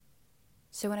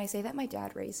So when I say that my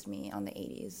dad raised me on the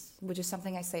 80s, which is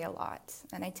something I say a lot,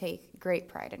 and I take great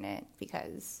pride in it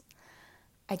because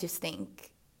I just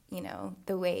think,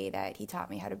 the way that he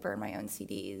taught me how to burn my own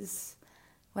CDs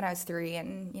when I was 3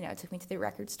 and, took me to the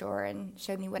record store and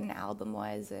showed me what an album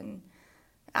was. And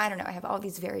I don't know, I have all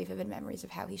these very vivid memories of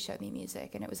how he showed me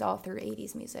music, and it was all through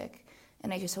 80s music.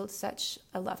 And I just hold such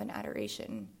a love and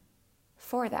adoration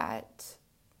for that.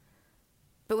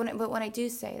 But when I do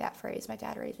say that phrase, my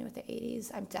dad raised me with the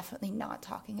 80s, I'm definitely not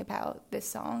talking about this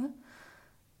song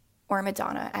or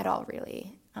Madonna at all,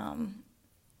 really.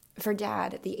 For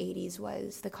Dad, the 80s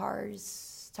was The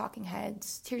Cars, Talking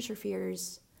Heads, Tears for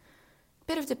Fears, a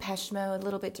bit of Depeche Mode, a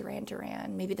little bit Duran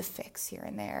Duran, maybe The Fix here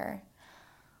and there.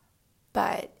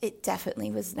 But it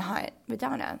definitely was not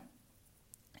Madonna.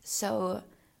 So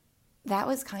that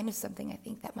was kind of something I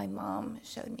think that my mom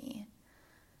showed me.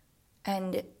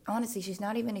 And honestly, she's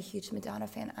not even a huge Madonna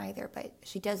fan either, but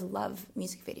she does love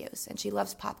music videos and she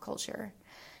loves pop culture.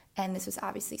 And this was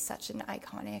obviously such an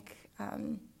iconic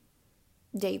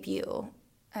debut.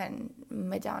 And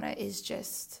Madonna is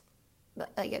just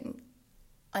like an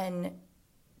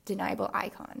undeniable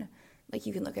icon. Like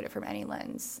you can look at it from any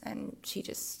lens and she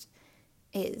just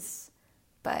is.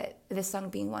 But this song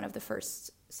being one of the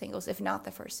first singles, if not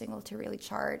the first single to really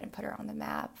chart and put her on the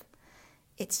map,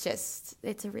 it's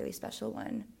a really special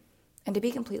one. And to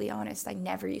be completely honest, I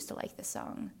never used to like this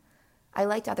song. I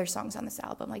liked other songs on this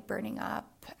album, like Burning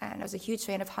Up, and I was a huge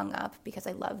fan of Hung Up because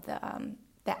I loved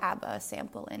the ABBA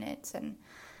sample in it, and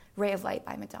Ray of Light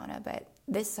by Madonna. But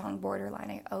this song,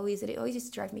 Borderline, it always used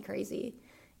to drive me crazy.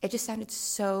 It just sounded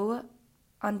so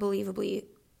unbelievably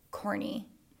corny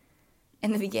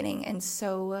in the beginning and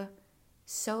so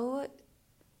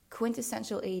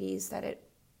quintessential 80s that it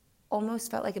almost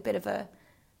felt like a bit of a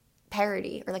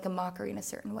parody or like a mockery in a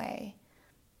certain way.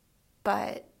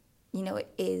 But,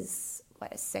 it is, a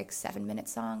 6-7 minute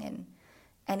song, and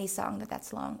any song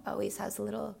that's long always has a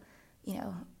little,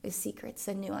 secrets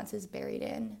and nuances buried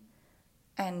in.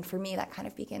 And for me, that kind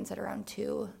of begins at around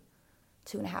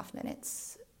 2.5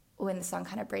 minutes when the song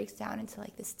kind of breaks down into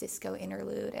like this disco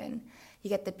interlude and you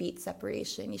get the beat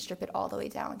separation, you strip it all the way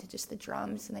down to just the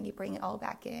drums and then you bring it all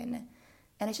back in.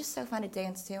 And it's just so fun to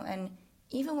dance to. And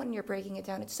even when you're breaking it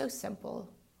down, it's so simple.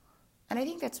 And I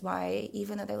think that's why,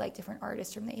 even though they're like different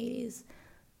artists from the 80s,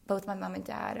 both my mom and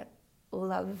dad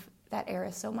love that era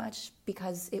so much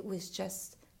because it was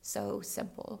just so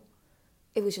simple.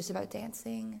 It was just about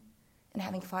dancing and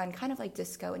having fun, kind of like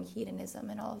disco and hedonism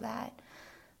and all of that.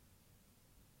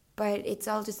 But it's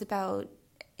all just about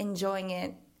enjoying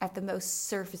it at the most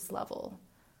surface level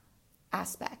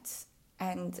aspect.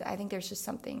 And I think there's just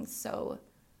something so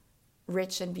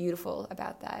rich and beautiful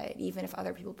about that, even if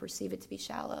other people perceive it to be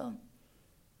shallow.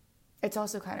 It's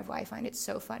also kind of why I find it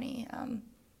so funny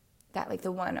that like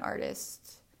the one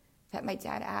artist that my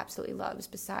dad absolutely loves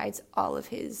besides all of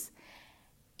his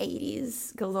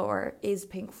 80s galore is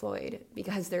Pink Floyd,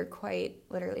 because they're quite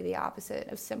literally the opposite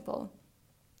of simple.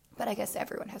 But I guess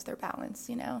everyone has their balance,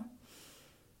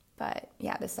 But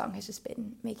yeah, this song has just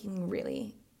been making me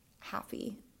really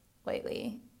happy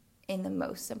lately in the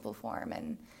most simple form,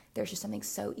 and there's just something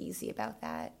so easy about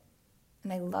that.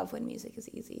 And I love when music is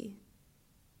easy.